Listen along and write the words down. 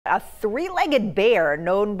A three-legged bear,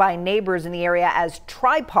 known by neighbors in the area as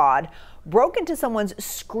Tripod, broke into someone's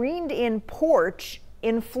screened-in porch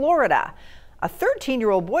in Florida. A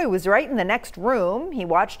 13-year-old boy was right in the next room. He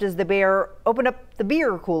watched as the bear opened up the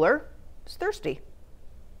beer cooler. He was thirsty.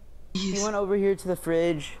 He went over here to the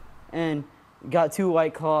fridge and got 2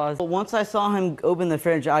 White Claws. Once I saw him open the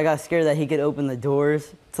fridge, I got scared that he could open the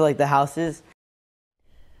doors to like the houses.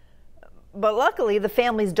 But luckily, the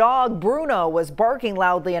family's dog, Bruno, was barking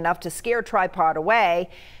loudly enough to scare Tripod away.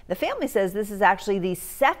 The family says this is actually the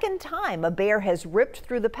second time a bear has ripped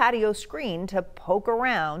through the patio screen to poke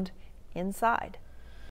around inside.